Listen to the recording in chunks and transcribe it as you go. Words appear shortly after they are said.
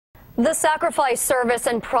The sacrifice, service,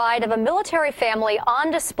 and pride of a military family on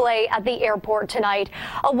display at the airport tonight.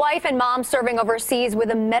 A wife and mom serving overseas with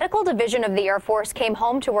the medical division of the Air Force came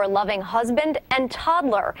home to her loving husband and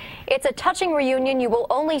toddler. It's a touching reunion you will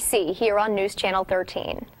only see here on News Channel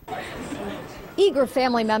 13. Eager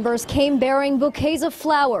family members came bearing bouquets of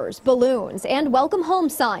flowers, balloons, and welcome home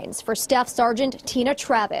signs for Staff Sergeant Tina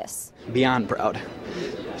Travis. Beyond proud.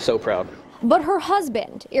 So proud. But her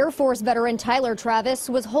husband, Air Force veteran Tyler Travis,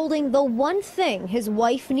 was holding the one thing his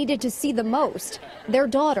wife needed to see the most, their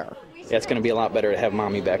daughter. Yeah, it's going to be a lot better to have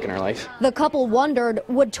mommy back in her life. The couple wondered,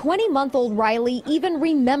 would 20-month-old Riley even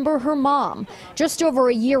remember her mom? Just over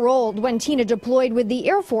a year old when Tina deployed with the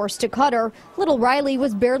Air Force to Qatar, little Riley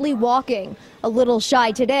was barely walking. A little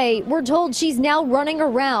shy today, we're told she's now running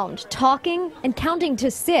around, talking and counting to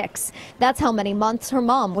 6. That's how many months her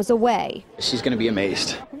mom was away. She's going to be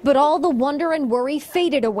amazed. But all the wonder and worry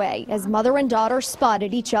faded away as mother and daughter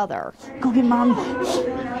spotted each other. Go get mommy.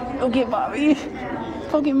 Go get mommy.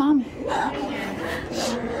 Go get mommy.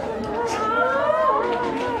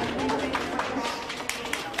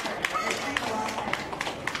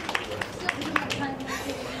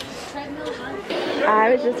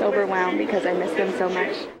 I was just overwhelmed because I missed them so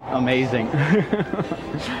much. Amazing.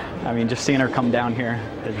 I mean, just seeing her come down here,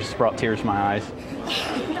 it just brought tears to my eyes.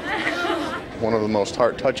 One of the most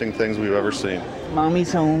heart-touching things we've ever seen.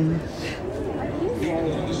 Mommy's home.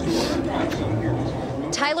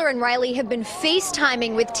 Tyler and Riley have been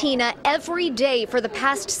FaceTiming with Tina every day for the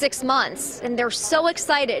past 6 months, and they're so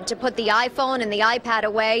excited to put the iPhone and the iPad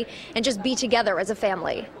away and just be together as a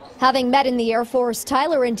family. Having met in the Air Force,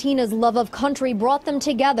 Tyler and Tina's love of country brought them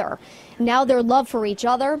together. Now their love for each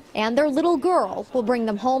other and their little girl will bring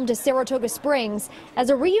them home to Saratoga Springs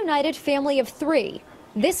as a reunited family of 3,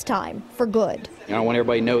 this time for good. I want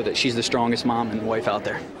everybody to know that she's the strongest mom and wife out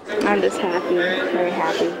there. I'm just happy, very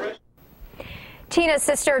happy. Tina's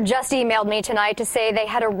sister just emailed me tonight to say they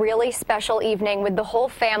had a really special evening with the whole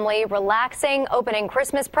family, relaxing, opening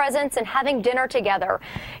Christmas presents, and having dinner together.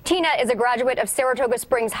 Tina is a graduate of Saratoga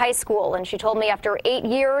Springs High School, and she told me after 8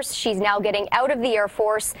 years, she's now getting out of the Air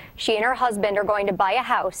Force. She and her husband are going to buy a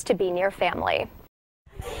house to be near family.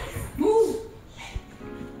 Move.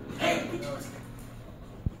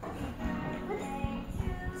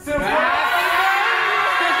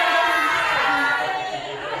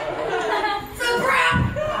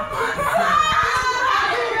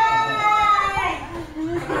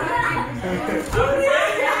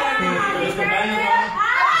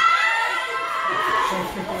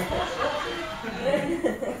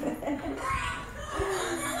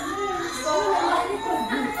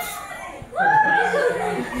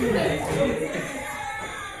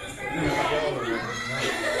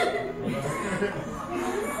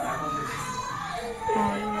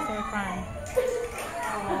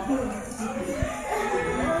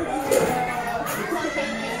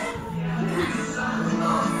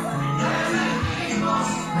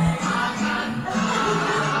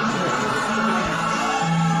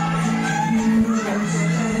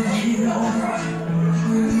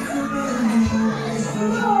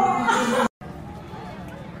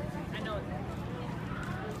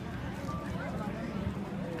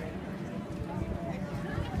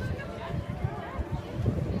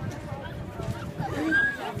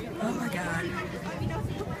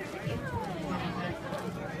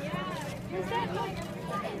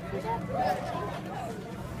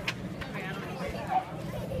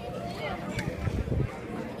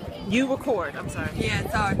 You record, I'm sorry. Yeah,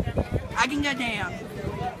 sorry. I can go down.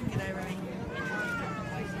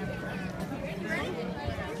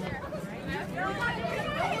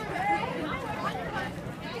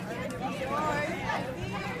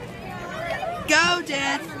 Go,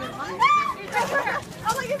 Dad.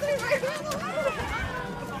 Oh my goodness, right here.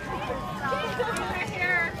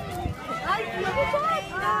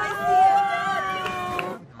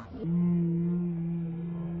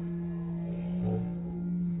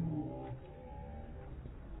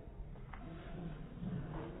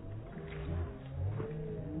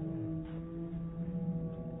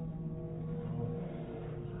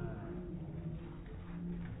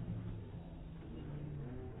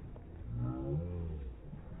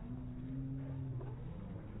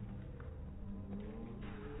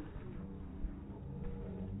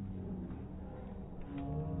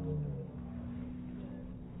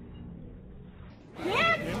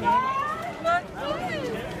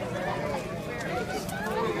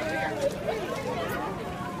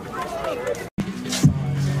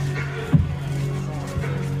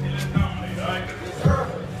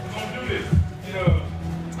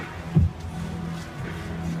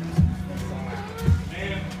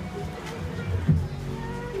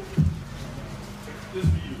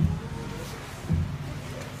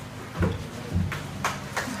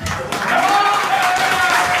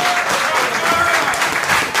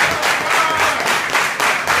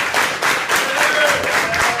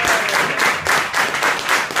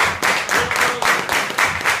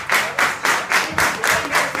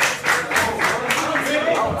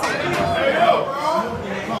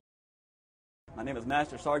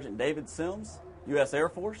 Master Sergeant David Sims, U.S. Air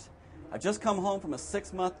Force. I've just come home from a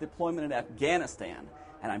 6-month deployment in Afghanistan,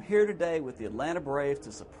 and I'm here today with the Atlanta Braves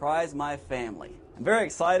to surprise my family. I'm very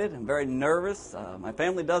excited. I'm very nervous. My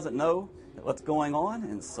family doesn't know what's going on,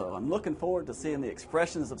 and so I'm looking forward to seeing the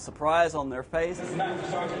expressions of surprise on their faces. This is Master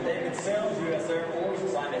Sergeant David Sims, U.S. Air Force,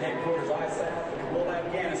 assigned to Headquarters ISAF in Kabul,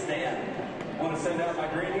 Afghanistan. I want to send out my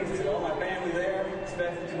greetings to all my family there,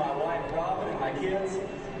 especially to my wife, Robin, and my kids.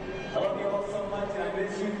 I love you all so much, and I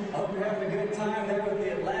miss you. I hope you're having a good time there with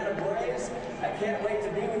the Atlanta Braves. I can't wait to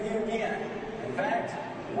be with you again. In fact,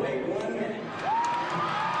 wait 1 minute.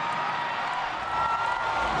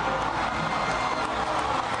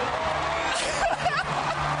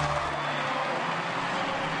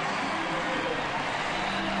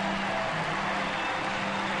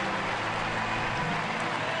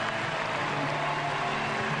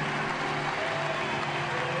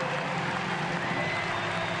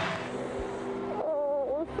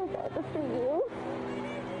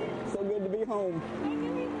 So good to be home.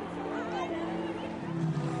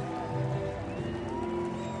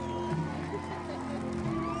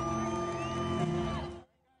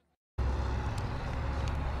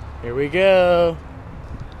 Here we go.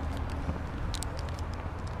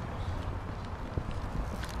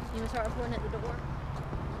 You want to start recording at the door?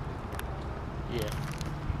 Yeah.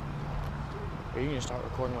 Or you can just start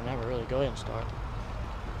recording whenever, really. Go ahead and start.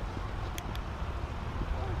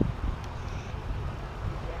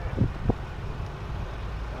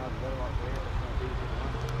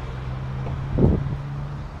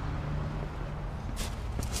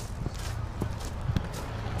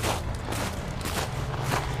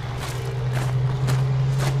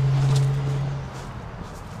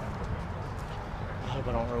 I hope I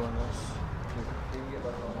don't ruin this.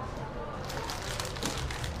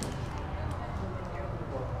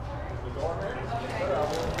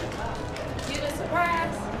 You the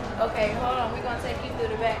surprise? Okay, hold on. We're gonna take you through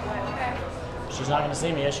the back way, okay? She's not gonna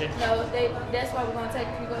see me, is she? No, that's why we're gonna take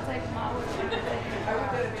you. We're gonna take them all with you. To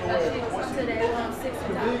that 6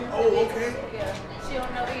 o'clock. Oh, okay. Yeah. She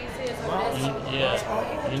don't know who he is, so that's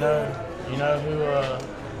Yeah. You know who?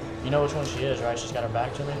 You know which one she is, right? She's got her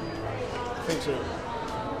back to me. I think so.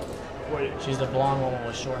 Wait. She's the blonde woman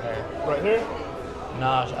with short hair. Right here?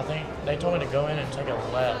 Nah, I think they told me to go in and take a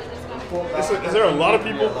left. Is there a lot of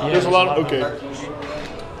people? Yeah, there's a lot of. Okay. them.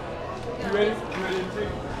 You ready? You ready to take?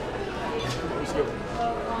 Let's go.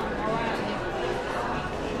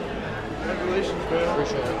 Congratulations, man.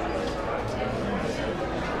 Appreciate it.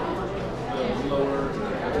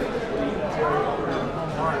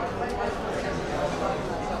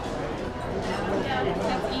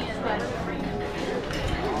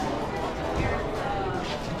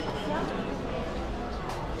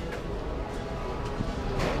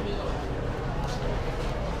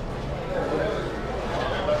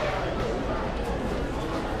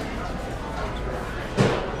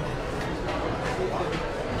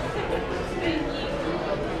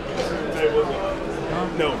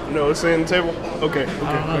 No, it's in the table. Okay.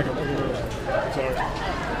 Sorry.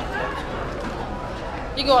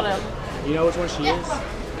 You go on. You know which one she is?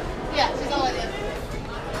 Yeah, she's all in. Do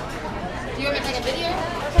you want me to take a video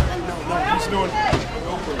or something? No, he's doing.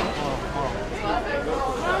 Go for it.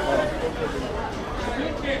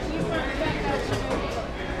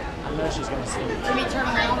 I know she's gonna see me. Let me turn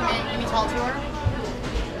around and let me talk to her.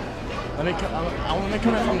 I want to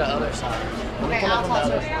come in from the other side. Okay, I'll talk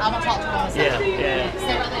to her. I'm gonna talk to her on the side. Yeah.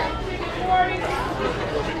 Stay right there.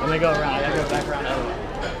 Let me go around. I gotta go back around the other way.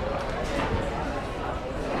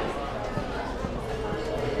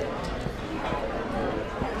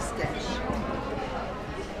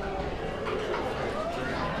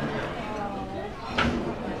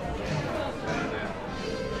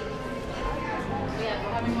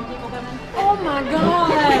 Oh my God!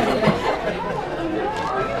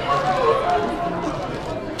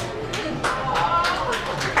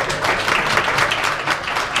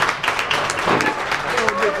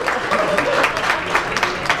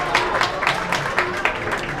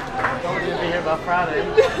 Be here by Friday.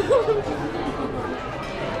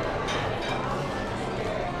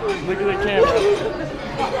 Look at the camera.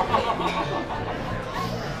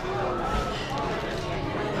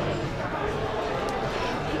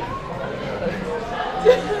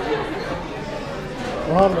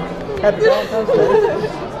 Happy Valentine's Day. There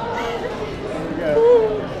we go.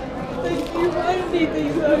 Thank you. I need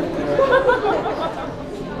these. I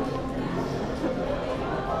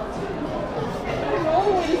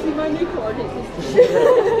want to see my new card.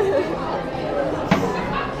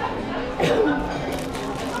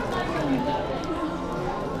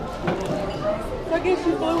 I guess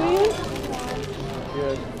you blew in?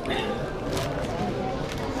 Good.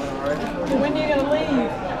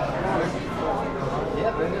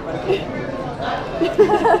 Hey,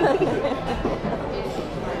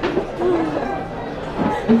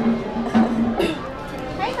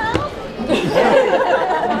 Mom.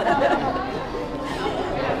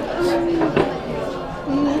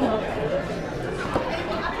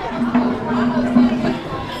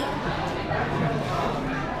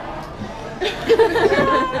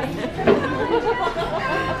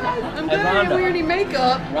 I'm glad I didn't wear any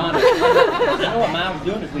makeup. Rhonda, I know what mine was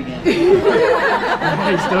doing this weekend.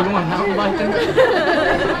 Hey, still going mountain biking? I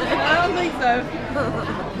don't think so.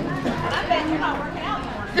 I bet you're not working out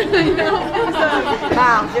more. You don't think so?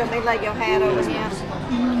 Miles, you want me to lay your hat over here?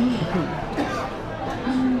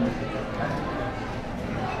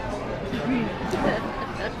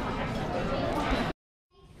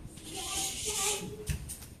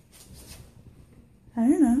 I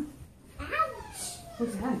don't know.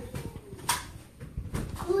 What's that?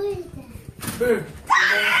 Who is that?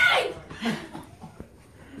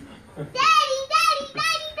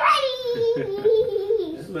 Daddy!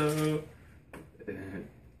 Hello.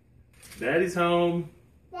 Daddy's home.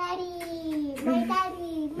 Daddy! My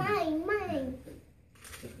daddy! Mine!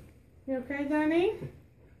 You okay, Danny?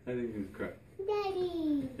 I think he was crying.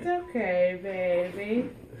 Daddy! It's okay, baby.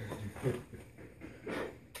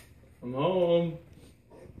 I'm home.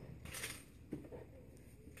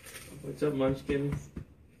 What's up, munchkins?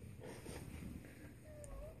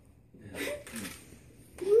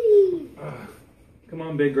 Come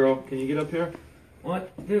on, big girl. Can you get up here? 1,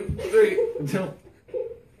 2, 3. Until.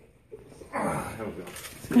 There we go.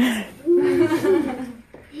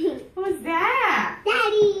 Who's that?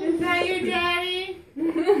 Daddy! Is that your daddy?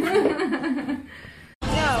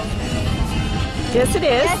 No. Yes, it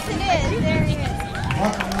is. Yes, it is. There he is.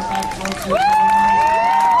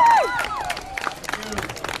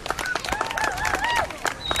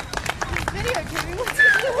 Videotaping. What's he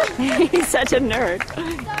doing? He's such a nerd.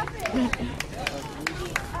 Stop it.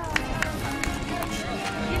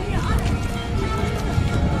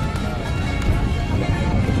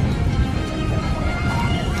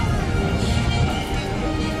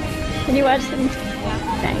 Can you watch them?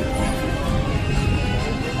 Thanks.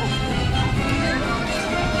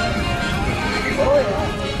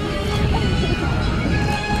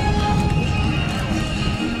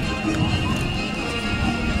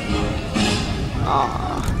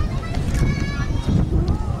 Aww.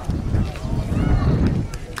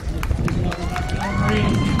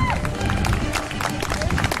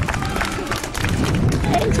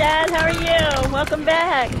 Hey Chad, how are you? Welcome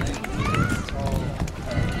back.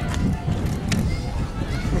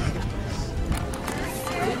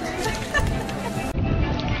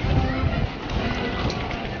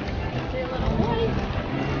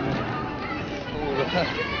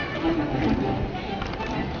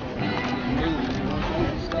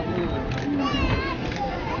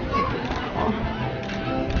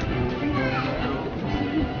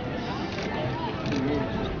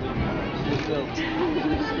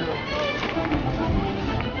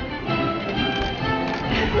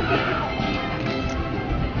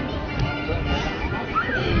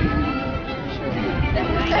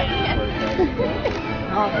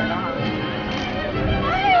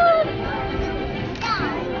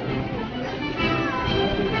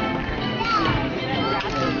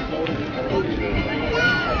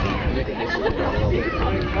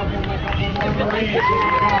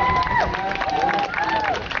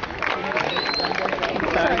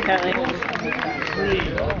 Sorry,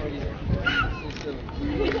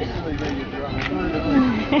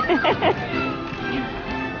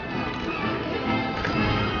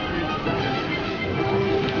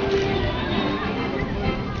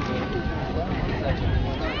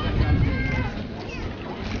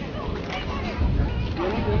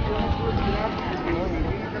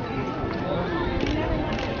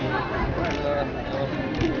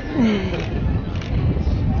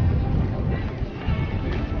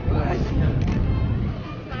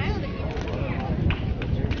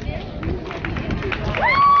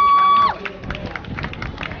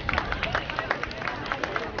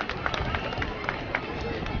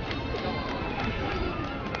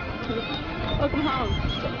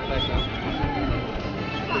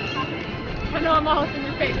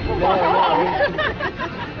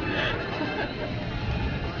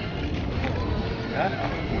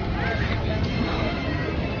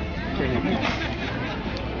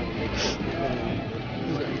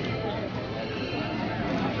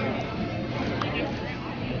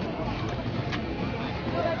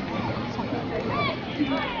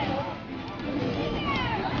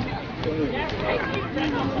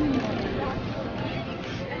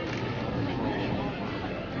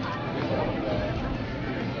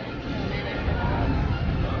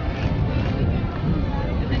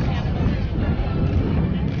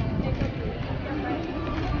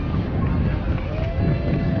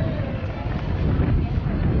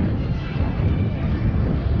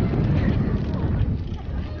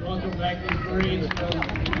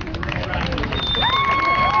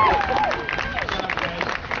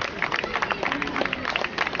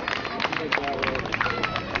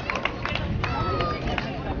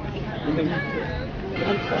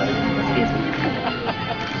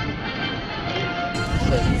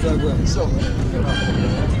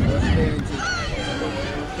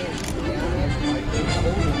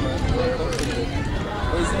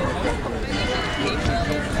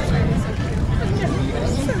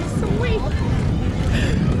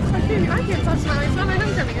 I can't touch my legs. I'm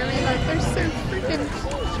homecoming. I mean, like, they're so freaking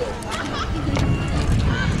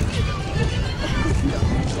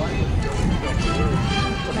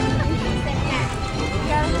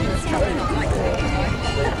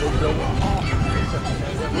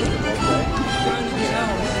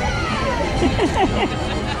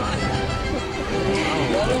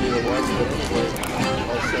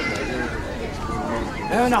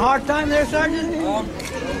Having a hard time there, Sergeant?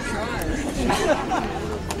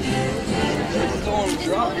 I'm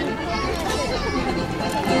trying.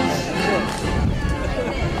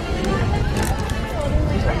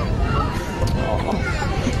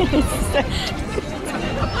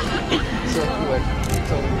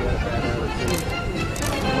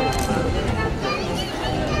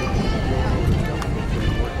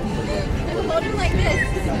 hold him like this.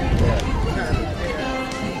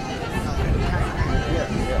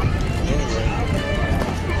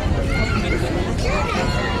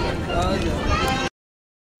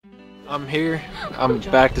 I'm here. I'm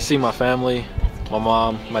back to see my family, my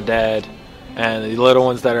mom, my dad, and the little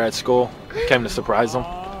ones that are at school. Came to surprise them.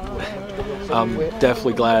 I'm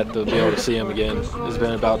definitely glad to be able to see them again. It's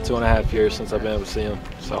been about 2.5 years since I've been able to see them,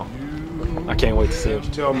 so I can't wait to see them.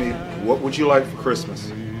 Tell me, what would you like for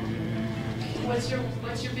Christmas? What's your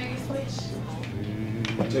biggest wish?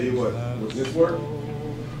 I'll tell you what, would this work?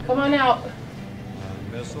 Come on out.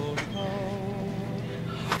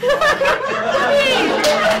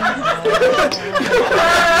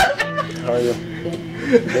 How are you?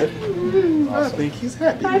 Good? Awesome. I think he's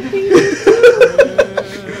happy.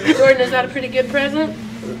 Jordan, is that a pretty good present?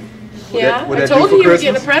 Would Yeah, that I told do you for you were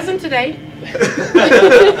getting a Christmas? present today.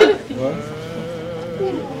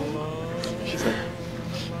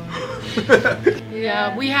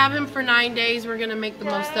 Yeah, we have him for 9 days. We're gonna make the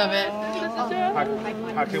most of it.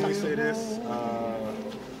 How can we say this?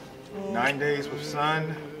 9 days with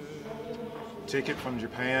son, ticket from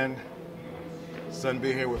Japan, son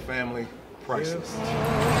be here with family, priceless.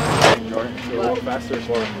 Jordan, should we walk faster or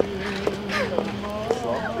slower?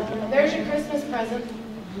 There's your Christmas present.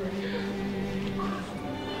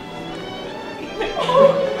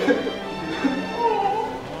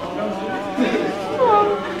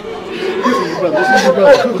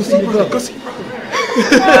 Go see brother. Go see brother.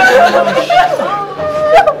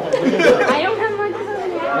 I don't have much fun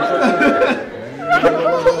now.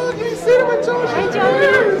 You see him with George? Hi,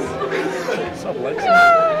 Jonas. What's up, Lexi?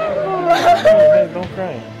 Hey, don't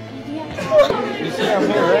cry. You see I'm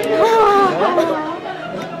here, right?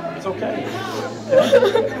 It's okay.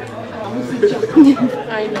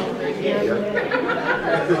 I know, right? Yeah.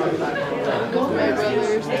 My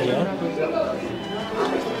brothers.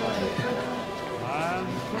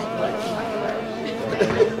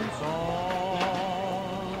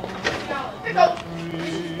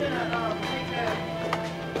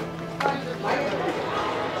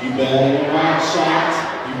 You better not shout,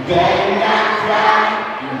 you better not cry,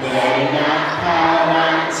 you better not pout,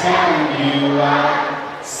 I'm telling you why.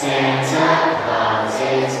 Santa Claus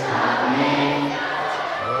is coming.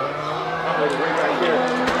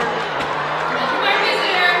 Welcome our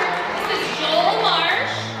visitor. This is Joel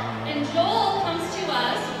Marsh, and Joel comes to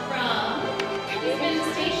us from, he's been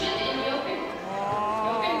stationed in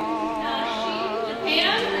Yokohama,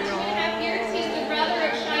 Japan for 2.5 years. He's the brother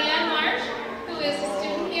of Cheyenne Marsh, who is a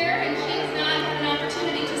student here, and she's not had an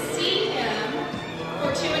opportunity to see him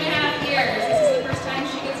for 2.5 years. This is the first time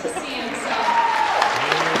she gets to see him, so.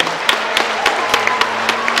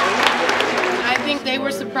 I think they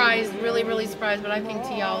were surprised, really surprised, but I think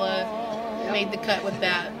Tiala made the cut with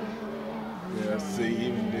that. Yeah, see,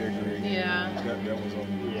 even they agree. Yeah. That was on.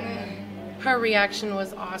 Her reaction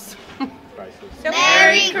was awesome.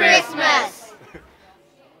 Merry Christmas!